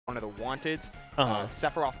one of the wanteds,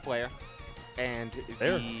 Sephiroth player, and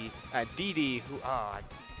the DD, who I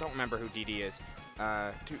don't remember who DD is,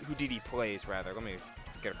 who DD plays rather. Let me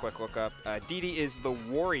get a quick look up. DD is the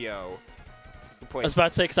Wario. I was about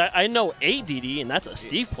to say, because I know a DD, and that's a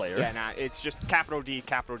Steve player. Yeah, nah, it's just capital D,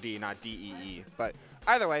 not D-E-E. But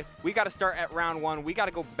either way, we got to start at round 1. We got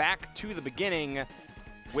to go back to the beginning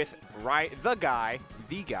with the guy,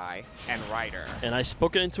 and Ryder. And I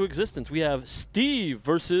spoke it into existence. We have Steve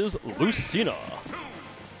versus Lucina. All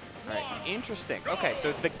right, interesting. Okay,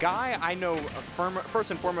 so the guy I know first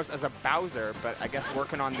and foremost as a Bowser, but I guess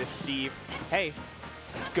working on this Steve, hey,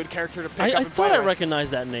 it's a good character to pick up. I thought I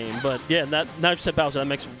recognized that name, but yeah, now you said Bowser, that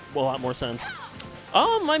makes a lot more sense.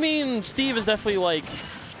 I mean, Steve is definitely like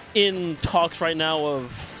in talks right now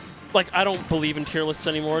of like I don't believe in tier lists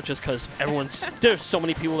anymore, just because there's so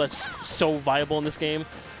many people that's so viable in this game.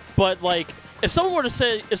 But like, if someone were to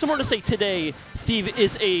say today Steve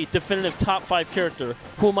is a definitive top 5 character,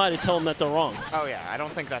 who am I to tell them that they're wrong? Oh yeah, I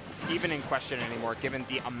don't think that's even in question anymore, given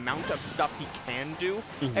the amount of stuff he can do.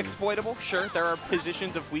 Exploitable, sure, there are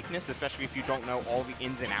positions of weakness, especially if you don't know all the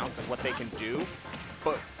ins and outs of what they can do.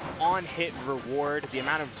 But on-hit reward, the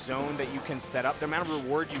amount of zone that you can set up, the amount of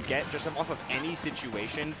reward you get just off of any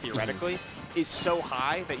situation, theoretically, is so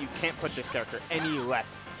high that you can't put this character any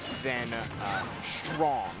less than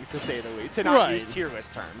strong, to say the least, to not use tier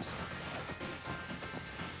list terms.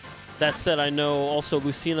 That said, I know also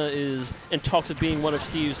Lucina is in talks of being one of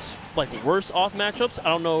Steve's like worst off matchups. I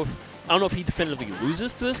don't know if he definitively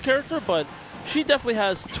loses to this character, but she definitely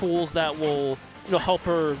has tools that will help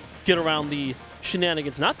her get around the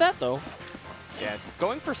shenanigans. Not that though. Yeah,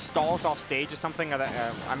 going for stalls off stage is something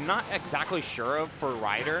that I'm not exactly sure of for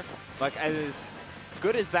Ryder. Like, as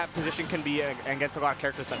good as that position can be against a lot of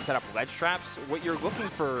characters that set up ledge traps, what you're looking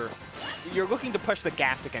for, you're looking to push the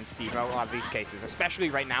gas against Steve in a lot of these cases, especially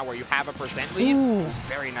right now where you have a % lead. Ooh.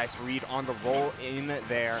 Very nice read on the roll in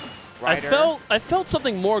there. Ryder. I felt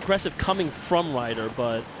something more aggressive coming from Ryder,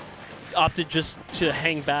 but opted just to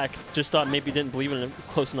hang back. Just thought maybe didn't believe in it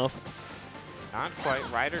close enough. Not quite.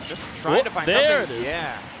 Ryder just trying to find there something. It is.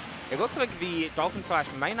 Yeah. It looked like the Dolphin Slash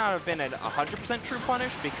might not have been at 100% true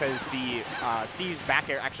punish because the Steve's back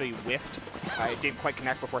air actually whiffed. It didn't quite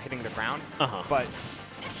connect before hitting the ground. But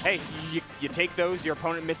hey, you take those, your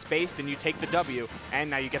opponent misspaced, and you take the W. And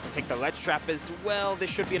now you get to take the ledge trap as well. This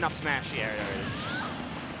should be an up smash. Yeah, there it is.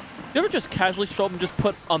 You ever just casually show up and just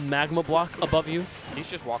put a magma block above you? He's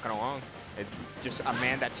just walking along. It's just a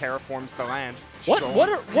man that terraforms the land.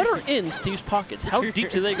 What are in Steve's pockets? How deep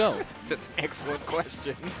do they go? That's an excellent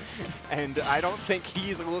question. And I don't think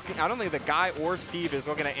he's looking, I don't think the guy or Steve is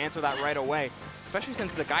looking to answer that right away, especially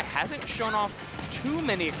since the guy hasn't shown off too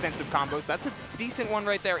many extensive combos. That's a decent one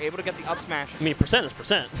right there, able to get the up smash. I mean, percent is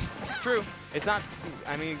percent. True. It's not,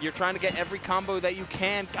 I mean, you're trying to get every combo that you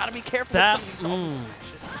can. Gotta be careful with some of these dolphin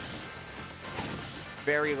smashes.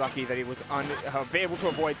 Very lucky that he was able to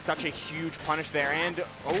avoid such a huge punish there. And,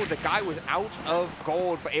 oh, the guy was out of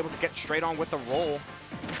gold, but able to get straight on with the roll.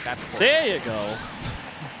 That's there you go.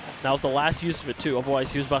 That was the last use of it, too.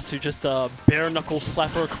 Otherwise, he was about to just bare knuckle slap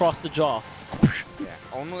her across the jaw. Yeah,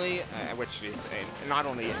 only, which is not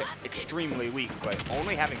only extremely weak, but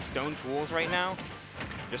only having stone tools right now.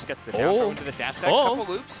 Just gets the down throw into the dash attack. Couple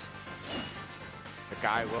loops. The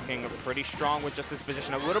guy looking pretty strong with just his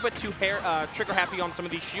position. A little bit too trigger happy on some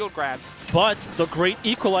of these shield grabs. But the great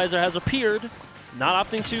equalizer has appeared. Not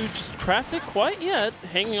opting to just craft it quite yet.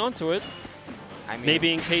 Hanging on to it. I mean,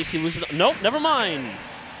 maybe in case he loses. Nope, never mind.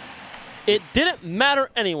 It didn't matter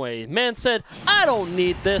anyway. Man said, I don't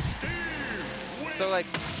need this. So, like,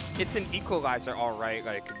 it's an equalizer, all right.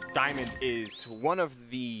 Like, Diamond is one of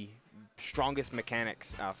the strongest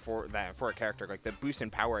mechanics for a character. Like, the boost in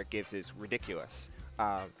power it gives is ridiculous.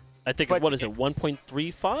 I think, what is it,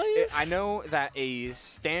 1.35? I know that a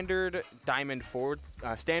standard diamond forward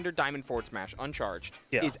smash, uncharged,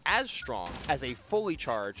 is as strong as a fully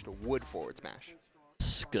charged wood forward smash.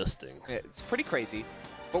 Disgusting. It's pretty crazy.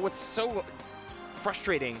 But what's so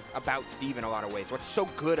frustrating about Steve in a lot of ways, what's so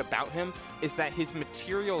good about him, is that his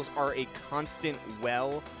materials are a constant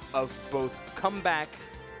well of both comeback,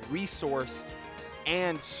 resource,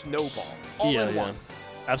 and snowball all in one.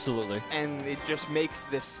 Absolutely. And it just makes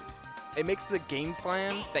this, it makes the game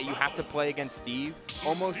plan that you have to play against Steve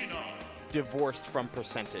almost divorced from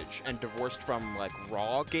percentage and divorced from like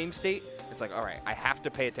raw game state. It's like, all right, I have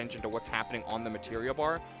to pay attention to what's happening on the material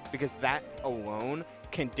bar because that alone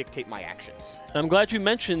can dictate my actions. I'm glad you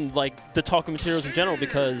mentioned like the talk of materials in general,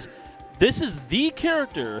 because this is the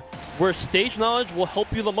character where stage knowledge will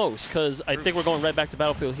help you the most, because I think we're going right back to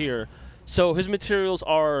Battlefield here. So his materials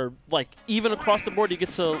are like even across the board. He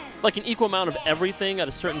gets like an equal amount of everything at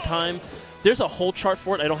a certain time. There's a whole chart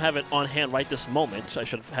for it. I don't have it on hand right this moment. I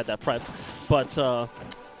should have had that prepped. But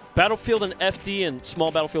Battlefield and FD and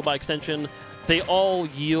Small Battlefield by extension, they all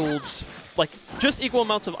yield like just equal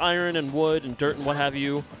amounts of iron and wood and dirt and what have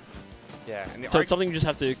you. Yeah. And so it's something you just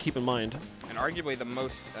have to keep in mind. And arguably the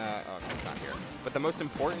most, oh, it's not here, but the most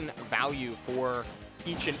important value for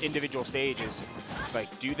each individual stage is,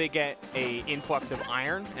 like, do they get a influx of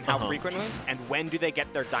iron and how frequently, and when do they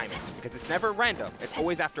get their diamond? Because it's never random. It's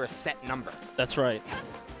always after a set number. That's right.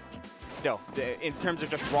 Still, in terms of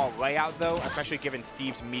just raw layout, though, especially given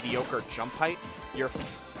Steve's mediocre jump height, you're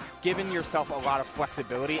giving yourself a lot of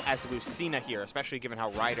flexibility as Lucina here, especially given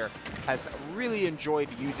how Ryder has really enjoyed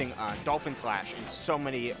using Dolphin Slash in so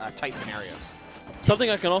many tight scenarios. Something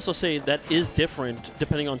I can also say that is different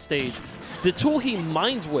depending on stage. The tool he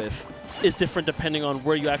mines with is different depending on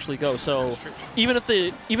where you actually go. So even if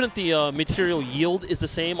the material yield is the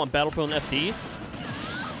same on Battlefield and FD,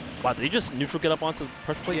 wow, did he just neutral get up onto the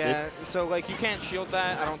pressure plate? Yeah, so like you can't shield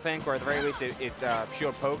that, I don't think, or at the very least it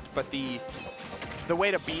shield poked. But the way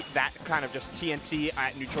to beat that kind of just TNT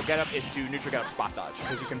at neutral getup is to neutral getup spot dodge,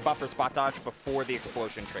 because you can buffer spot dodge before the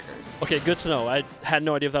explosion triggers. Okay, good to know. I had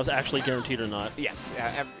no idea if that was actually guaranteed or not. Yes,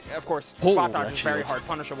 of course, spot dodge is very hard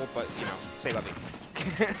punishable, but, you know, say la vie.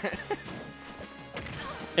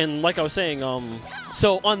 And like I was saying,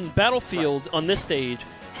 so on Battlefield, on this stage,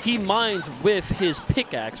 he mines with his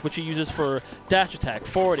pickaxe, which he uses for dash attack,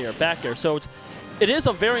 forward air, back air. So it is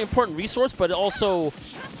a very important resource, but it also,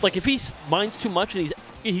 like, if he mines too much and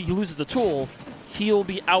he loses the tool, he'll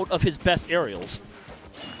be out of his best aerials.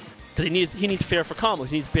 Because he needs fair for combos,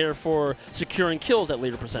 he needs fair for securing kills at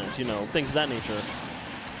later percents, you know, things of that nature.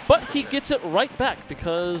 But he gets it right back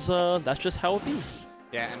because that's just how it be.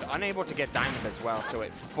 Yeah, and unable to get diamond as well, so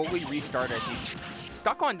it fully restarted. He's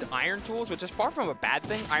stuck on iron tools, which is far from a bad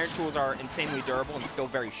thing. Iron tools are insanely durable and still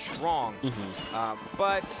very strong.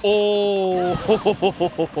 But the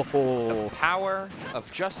power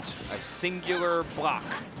of just a singular block,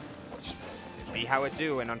 which be how it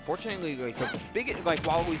do. And unfortunately, like, the biggest, like,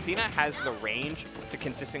 while Lucina has the range to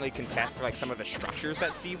consistently contest like some of the structures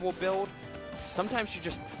that Steve will build, sometimes she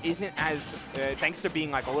just isn't as, thanks to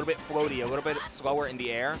being like a little bit floaty, a little bit slower in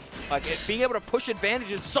the air. Like, being able to push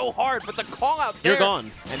advantage is so hard, but the call out there. You're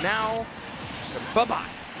gone. And now, bye-bye.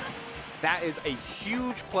 That is a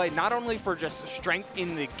huge play, not only for just strength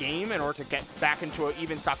in the game in order to get back into an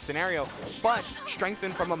even stock scenario, but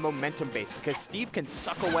strengthen from a momentum base, because Steve can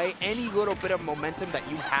suck away any little bit of momentum that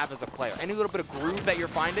you have as a player. Any little bit of groove that you're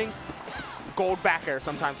finding, gold back air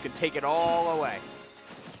sometimes can take it all away.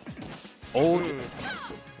 Oh, yeah,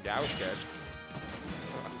 that was good.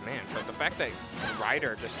 Oh, man, but the fact that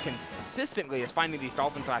Ryder just consistently is finding these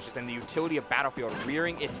Dolphin Slashes and the utility of Battlefield,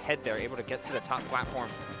 rearing its head there, able to get to the top platform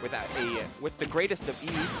with the greatest of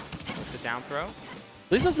ease. It's a down throw.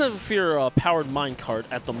 At least doesn't have to fear a powered minecart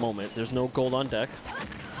at the moment. There's no gold on deck.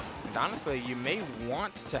 And honestly, you may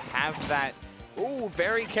want to have that. Ooh,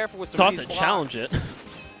 very careful with some Thought of these to blocks. challenge it.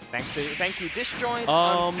 Thank you, disjoints.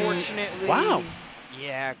 Unfortunately. Wow.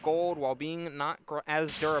 Yeah, gold, while being not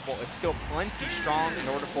as durable, is still plenty strong in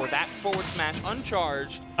order for that forward smash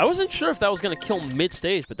uncharged. I wasn't sure if that was going to kill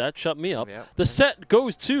mid-stage, but that shut me up. Yep. The set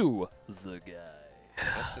goes to the guy.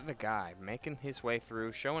 That's the guy, making his way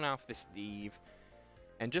through, showing off the Steve,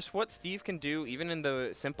 and just what Steve can do even in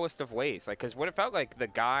the simplest of ways. Like, because what it felt like the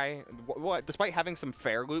guy, despite having some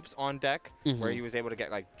fair loops on deck, where he was able to get,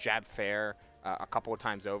 like, jab fair a couple of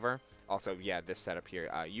times over. Also, yeah, this setup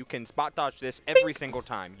here. You can spot dodge this every single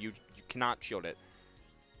time. You cannot shield it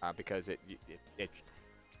because it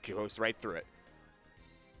goes right through it.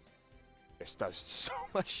 This does so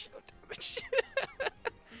much shield damage.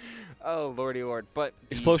 Oh, lordy lord. But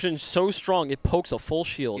explosion so strong, it pokes a full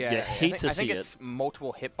shield. Yeah, you hate to see it. I think it's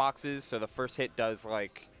multiple hitboxes, so the first hit does,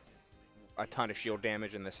 like, a ton of shield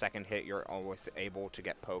damage, and the second hit you're always able to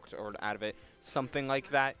get poked or out of it. Something like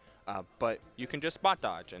that. But you can just spot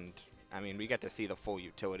dodge, and I mean, we get to see the full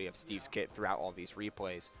utility of Steve's kit throughout all these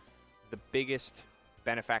replays. The biggest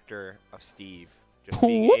benefactor of Steve, just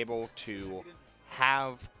being able to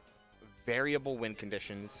have variable win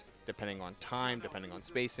conditions depending on time, depending on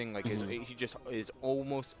spacing. Like, he just is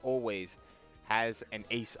almost always has an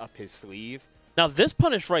ace up his sleeve. Now, this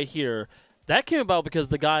punish right here, that came about because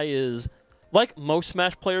the guy is, like most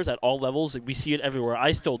Smash players at all levels, we see it everywhere.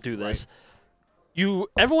 I still do this. Right.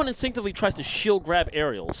 Everyone instinctively tries to shield grab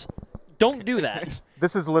aerials. Don't do that.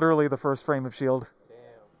 This is literally the first frame of shield.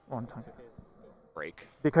 One time. Break.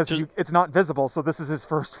 Because it's not visible, so this is his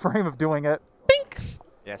first frame of doing it. Bink!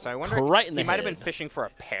 Yeah, so I wonder, right in the he might have head. been fishing for a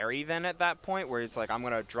parry then at that point, where it's like, I'm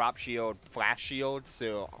going to drop shield, flash shield,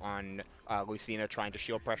 so on Lucina trying to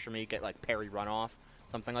shield pressure me, get like parry runoff,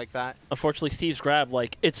 something like that. Unfortunately, Steve's grab,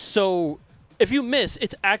 like, it's so... If you miss,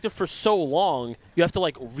 it's active for so long, you have to,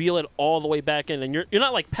 like, reel it all the way back in. And you're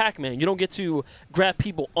not like Pac-Man. You don't get to grab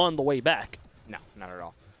people on the way back. No, not at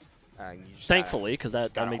all. Thankfully, because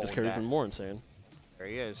that makes this carry that. even more insane. There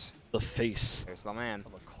he is. The face There's the man.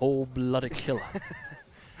 of a cold-blooded killer.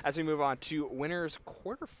 As we move on to winners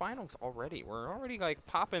quarterfinals already. We're already, like,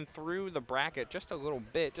 popping through the bracket just a little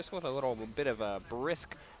bit, just with a little bit of a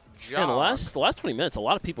brisk jog. Yeah, the last 20 minutes, a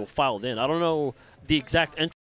lot of people filed in. I don't know the exact entry